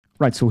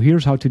Right, so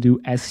here's how to do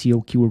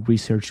SEO keyword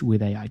research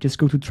with AI. Just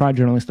go to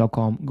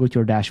tryjournalist.com, go to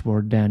your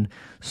dashboard, then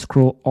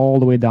scroll all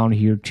the way down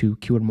here to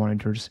keyword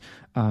monitors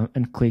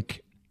and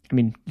click,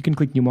 you can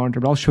click new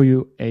monitor, but I'll show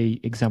you a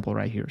example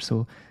right here.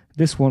 So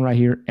this one right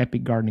here,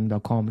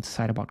 epicgardening.com, it's a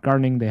site about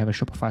gardening. They have a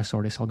Shopify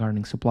store, they sell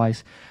gardening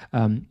supplies.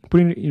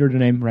 Put in your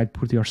name, right,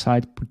 put your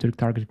site, put your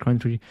target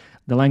country,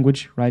 the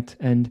language, right,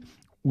 and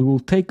we will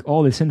take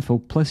all this info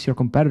plus your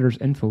competitor's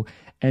info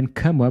and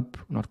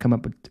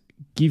but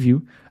give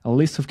you a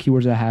list of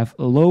keywords that have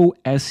low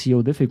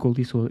SEO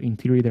difficulty, so in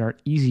theory they are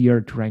easier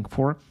to rank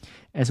for,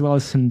 as well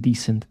as some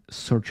decent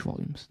search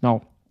volumes.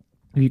 Now,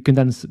 you can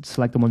then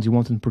select the ones you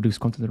want and produce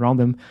content around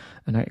them,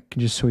 and I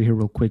can just show you here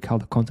real quick how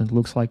the content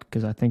looks like,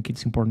 because I think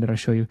it's important that I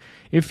show you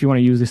if you want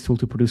to use this tool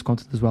to produce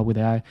content as well with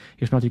AI.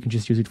 If not, you can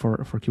just use it for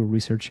keyword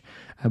research.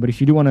 But if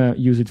you do want to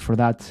use it for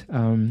that,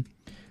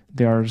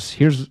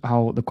 here's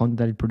how the content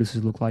that it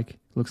produces looks like.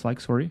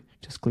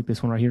 Just click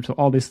this one right here. So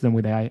all this is done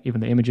with AI, even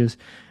the images,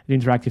 the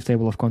interactive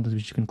table of content,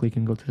 which you can click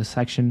and go to the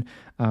section,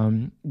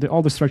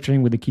 all the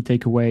structuring with the key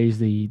takeaways,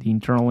 the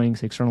internal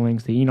links, external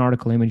links, the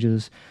in-article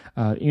images,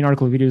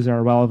 in-article videos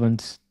are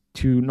relevant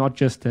to not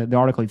just the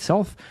article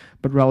itself,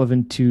 but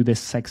relevant to this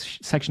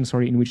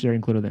section in which they're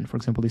included in. For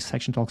example, this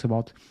section talks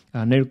about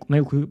nail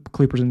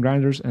clippers and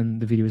grinders,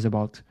 and the video is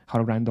about how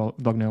to grind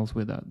dog nails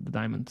with the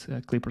diamond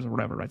clippers or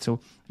whatever, right? So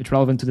it's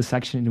relevant to the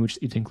section in which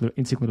it's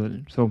included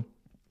in. So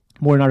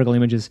more in-article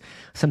images.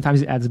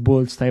 Sometimes it adds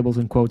bullets, tables,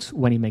 and quotes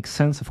when it makes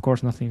sense. Of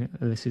course, nothing.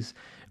 This is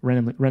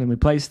randomly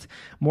placed.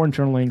 More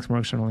internal links, more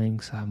external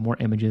links, more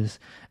images,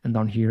 and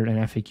down here an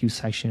FAQ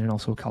section and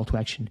also a call to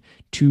action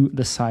to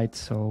the site.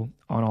 So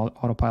on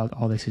autopilot,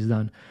 all this is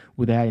done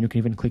with AI, and you can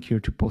even click here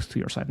to post to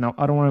your site. Now,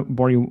 I don't want to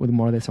bore you with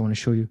more of this. I want to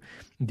show you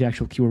the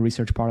actual keyword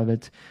research part of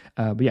it.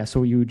 But yeah,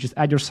 so you just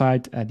add your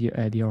site, add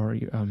your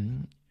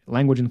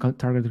language and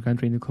targeted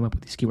country, and you come up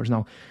with these keywords.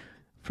 Now,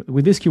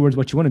 with these keywords,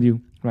 what you want to do,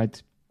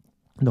 right?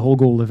 The whole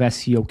goal of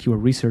SEO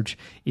keyword research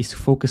is to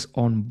focus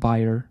on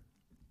buyer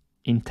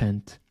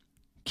intent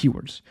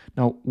keywords.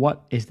 Now,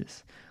 what is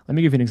this? Let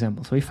me give you an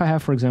example. So if I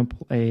have, for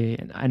example,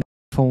 an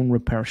iPhone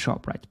repair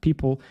shop, right?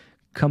 People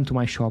come to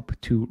my shop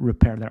to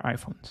repair their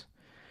iPhones.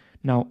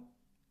 Now,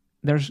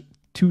 there's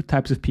two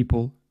types of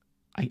people.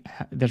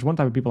 There's one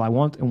type of people I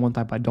want and one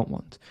type I don't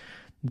want.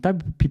 The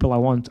type of people I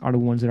want are the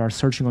ones that are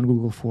searching on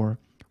Google for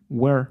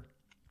where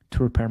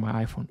to repair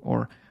my iPhone,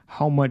 or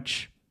how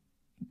much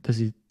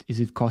is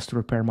it cost to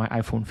repair my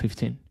iPhone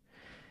 15.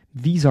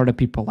 These are the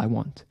people I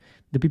want.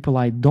 The people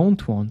I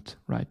don't want,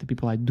 right? The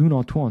people I do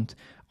not want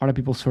are the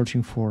people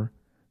searching for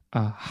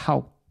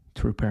how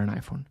to repair an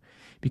iPhone.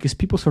 Because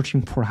people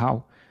searching for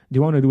how, they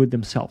want to do it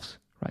themselves,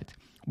 right?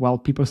 While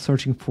people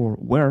searching for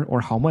where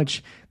or how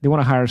much, they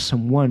want to hire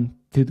someone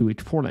to do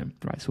it for them,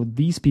 right? So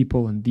these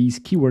people and these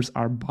keywords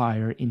are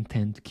buyer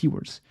intent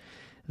keywords.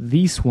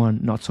 This one,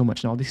 not so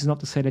much. Now, this is not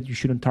to say that you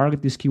shouldn't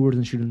target these keywords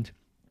and shouldn't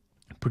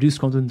produce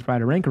content to try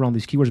to rank around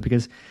these keywords,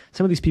 because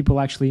some of these people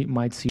actually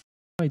might see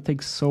it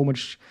takes so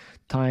much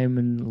time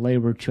and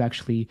labor to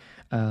actually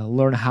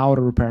learn how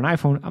to repair an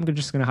iPhone. I'm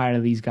just going to hire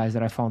these guys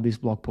that I found this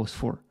blog post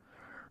for,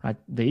 right?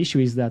 The issue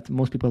is that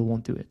most people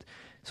won't do it.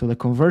 So the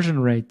conversion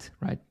rate,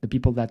 right, the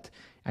people that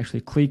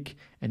actually click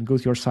and go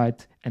to your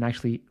site and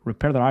actually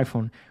repair their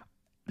iPhone,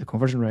 the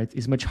conversion rate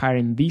is much higher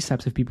in these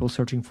types of people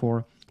searching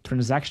for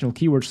transactional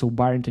keywords. So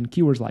buyer intent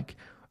keywords like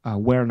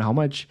where and how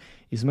much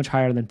is much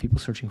higher than people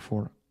searching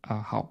for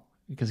how,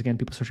 because again,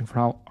 people searching for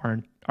how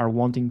are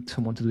wanting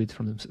someone to do it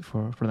for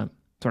them.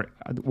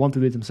 Want to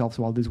do it themselves,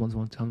 while these ones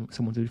want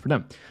someone to do it for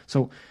them.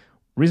 So,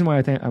 reason why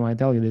I might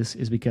tell you this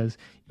is because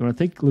you want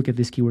to take a look at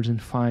these keywords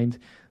and find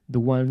the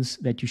ones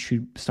that you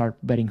should start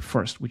betting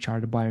first, which are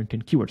the buyer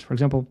intent keywords. For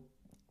example,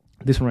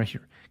 this one right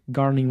here,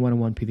 Gardening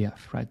 101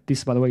 PDF, right?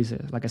 This, by the way, is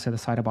like I said, a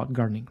site about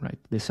gardening, right?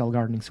 They sell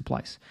gardening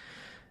supplies.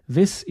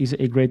 This is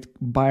a great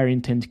buyer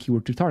intent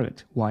keyword to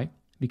target. Why?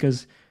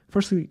 Because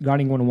firstly,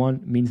 Gardening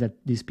 101 means that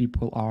these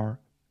people are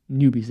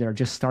newbies. They're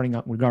just starting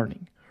out with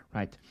gardening,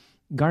 right?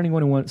 Gardening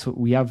 101, so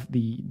we have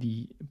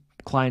the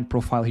client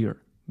profile here,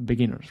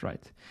 beginners,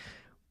 right?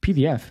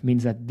 PDF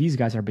means that these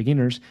guys are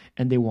beginners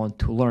and they want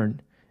to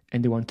learn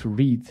and they want to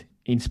read,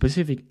 in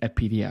specific, a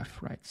PDF,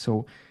 right?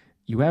 So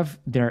you have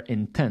their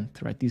intent,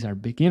 right? These are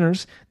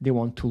beginners, they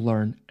want to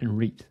learn and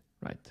read,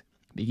 right?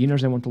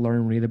 Beginners, they want to learn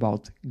and read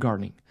about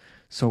gardening.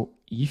 So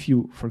if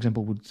you, for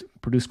example, would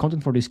produce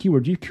content for this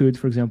keyword, you could,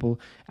 for example,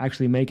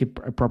 actually make a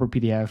proper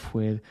PDF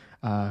with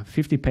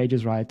 50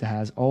 pages, right, that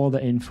has all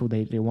the info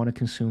they want to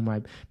consume,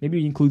 right?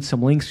 Maybe include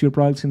some links to your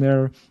products in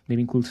there,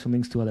 maybe include some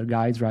links to other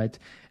guides, right?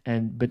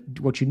 But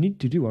what you need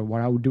to do, or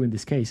what I would do in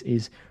this case,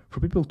 is for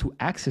people to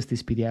access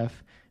this PDF,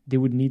 they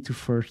would need to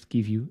first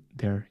give you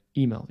their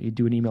email. You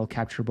do an email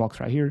capture box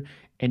right here,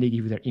 and they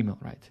give you their email,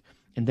 right?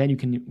 And then you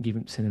can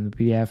send them a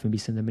PDF, maybe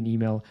send them an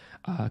email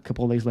a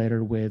couple of days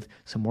later with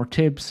some more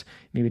tips,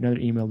 maybe another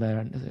email there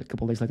a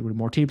couple of days later with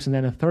more tips, and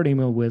then a third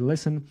email with,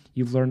 listen,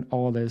 you've learned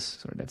all this,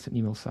 sorry, that's an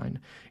email sign.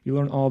 You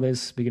learn all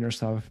this beginner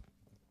stuff.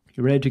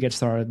 you're ready to get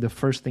started, the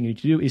first thing you need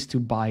to do is to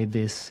buy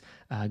this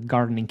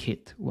gardening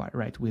kit,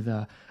 right? With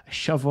a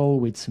shovel,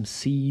 with some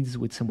seeds,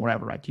 with some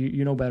whatever, right?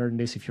 You know better than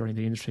this if you're in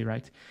the industry,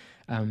 right?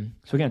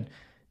 So again,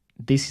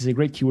 this is a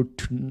great keyword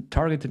to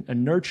target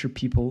and nurture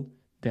people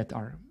that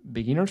are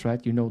beginners,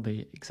 right? You know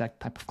the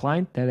exact type of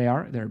client that they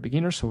are. They're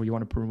beginners, so you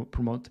want to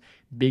promote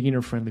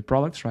beginner-friendly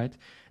products, right?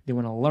 They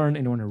want to learn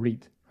and they want to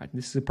read, right?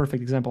 This is a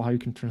perfect example how you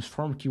can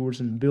transform keywords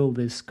and build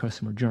this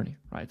customer journey,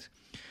 right?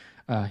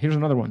 Here's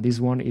another one. This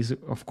one is,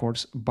 of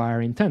course,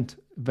 buyer intent,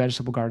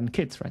 vegetable garden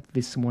kits, right?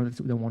 This is someone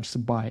that wants to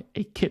buy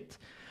a kit.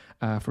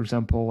 For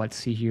example, let's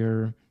see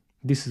here.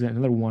 This is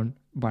another one,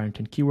 buyer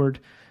intent keyword.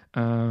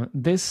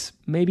 This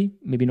maybe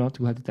not.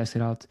 We'll have to test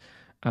it out.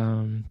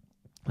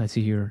 Let's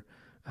see here.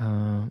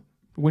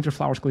 Winter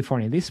flowers,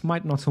 California. This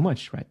might not so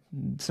much, right?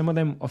 Some of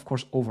them, of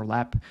course,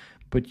 overlap,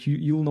 but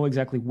you'll know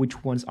exactly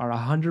which ones are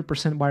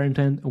 100% buyer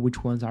intent and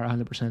which ones are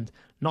 100%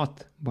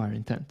 not buyer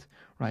intent,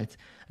 right?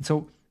 And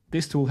so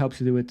this tool helps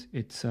you do it.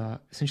 It's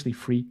essentially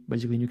free,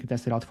 basically, and you can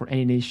test it out for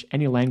any niche,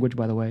 any language,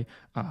 by the way.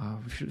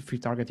 If you're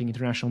targeting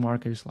international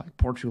markets like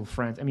Portugal,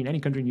 France, I mean, any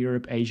country in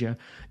Europe, Asia,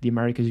 the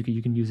Americas,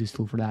 you can use this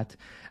tool for that,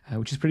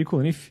 which is pretty cool.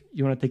 And if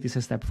you want to take this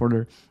a step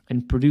further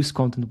and produce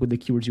content with the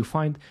keywords you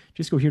find,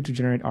 just go here to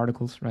generate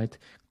articles, right?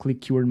 Click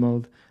keyword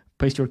mode,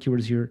 paste your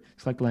keywords here,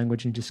 select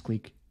language, and just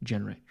click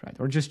generate, right?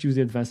 Or just use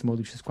the advanced mode,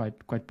 which is quite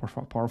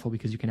powerful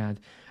because you can add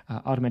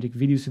automatic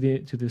videos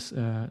to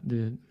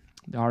the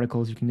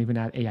articles. You can even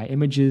add AI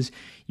images.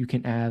 You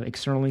can add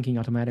external linking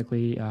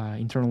automatically,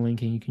 internal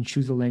linking. You can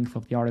choose the length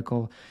of the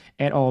article,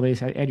 add all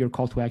this, add your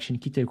call to action,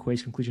 key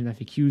takeaways, conclusion,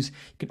 FAQs.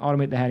 You can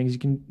automate the headings. You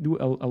can do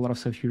a lot of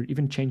stuff here,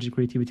 even change the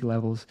creativity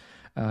levels,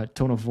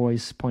 tone of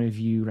voice, point of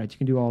view, right? You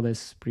can do all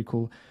this, pretty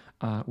cool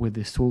with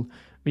this tool.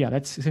 But yeah,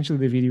 that's essentially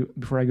the video.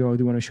 Before I go, I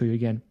do want to show you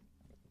again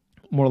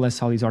more or less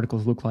how these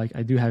articles look like.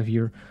 I do have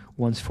here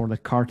ones for the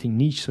karting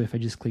niche. So if I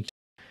just click,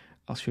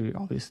 I'll show you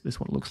how this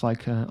one looks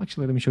like.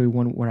 Actually, let me show you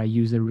one where I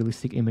use a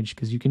realistic image,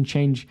 because you can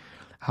change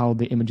how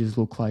the images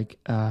look like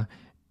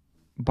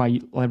by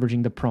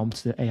leveraging the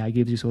prompts that AI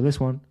gives you. So this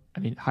one, I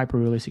mean,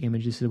 hyper-realistic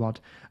image. This is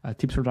about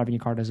tips for driving a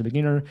car as a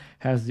beginner.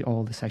 Has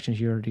all the sections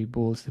here, the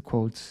bullets, the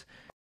quotes,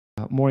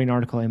 more in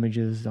article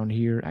images down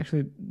here.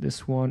 Actually,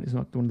 this one is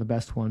not one of the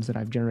best ones that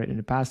I've generated in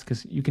the past,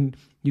 because you can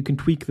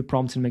tweak the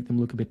prompts and make them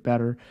look a bit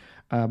better.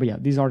 But yeah,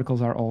 these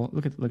articles are all,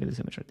 look at this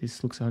image, right?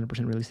 This looks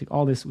 100% realistic.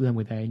 All this done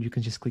with AI, and you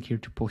can just click here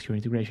to post your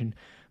integration.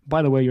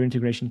 By the way, your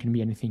integration can be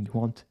anything you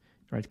want,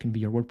 right? It can be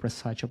your WordPress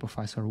site,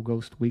 Shopify site,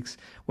 Ghost, Wix,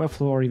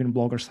 Webflow, or even a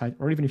Blogger site,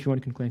 or even if you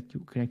want to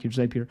connect your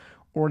Zapier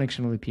or an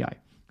external API.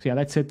 So yeah,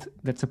 that's it.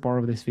 That's the part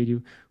of this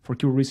video. For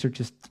keyword research,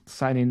 just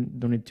sign in.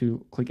 Don't need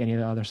to click any of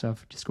the other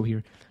stuff. Just go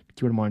here,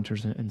 keyword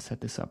monitors, and set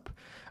this up.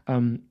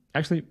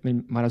 Actually,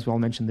 I might as well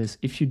mention this.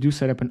 If you do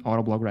set up an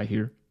auto blog right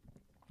here,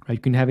 right, you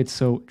can have it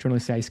so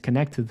Journalist AI is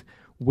connected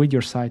with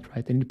your site,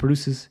 right? And it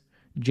produces,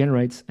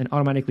 generates, and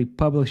automatically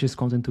publishes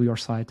content to your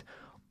site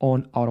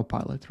on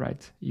autopilot,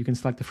 right? You can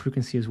select the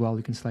frequency as well.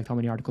 You can select how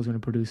many articles you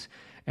want to produce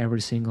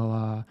every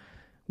single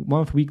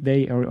month,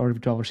 weekday, or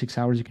every 12 or 6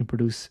 hours. You can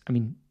produce, I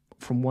mean,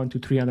 from 1 to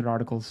 300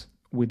 articles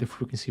with the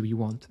frequency you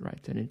want,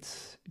 right? And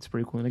it's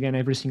pretty cool. And again,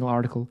 every single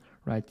article,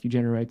 right, you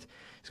generate,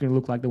 it's going to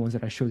look like the ones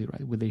that I showed you,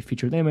 right? With a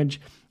featured image,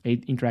 a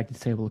interactive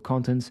table of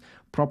contents,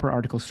 proper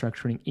article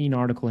structuring,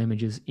 in-article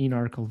images,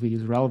 in-article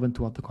videos relevant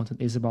to what the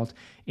content is about,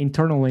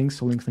 internal links,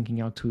 so links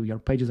linking out to your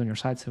pages on your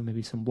site, so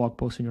maybe some blog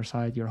posts on your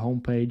site, your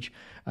homepage,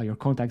 your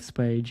contacts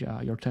page,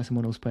 your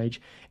testimonials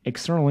page,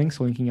 external links,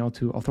 so linking out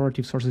to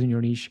authoritative sources in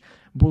your niche,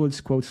 bullets,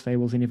 quotes,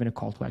 tables, and even a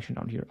call to action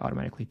down here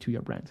automatically to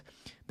your brand.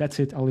 That's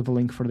it. I'll leave a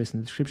link for this in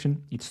the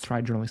description. It's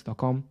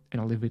tryjournalist.com,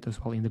 and I'll leave it as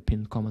well in the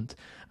pinned comment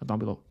down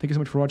below. Thank you so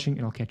much for watching,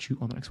 and I'll catch you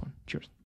on the next one. Cheers.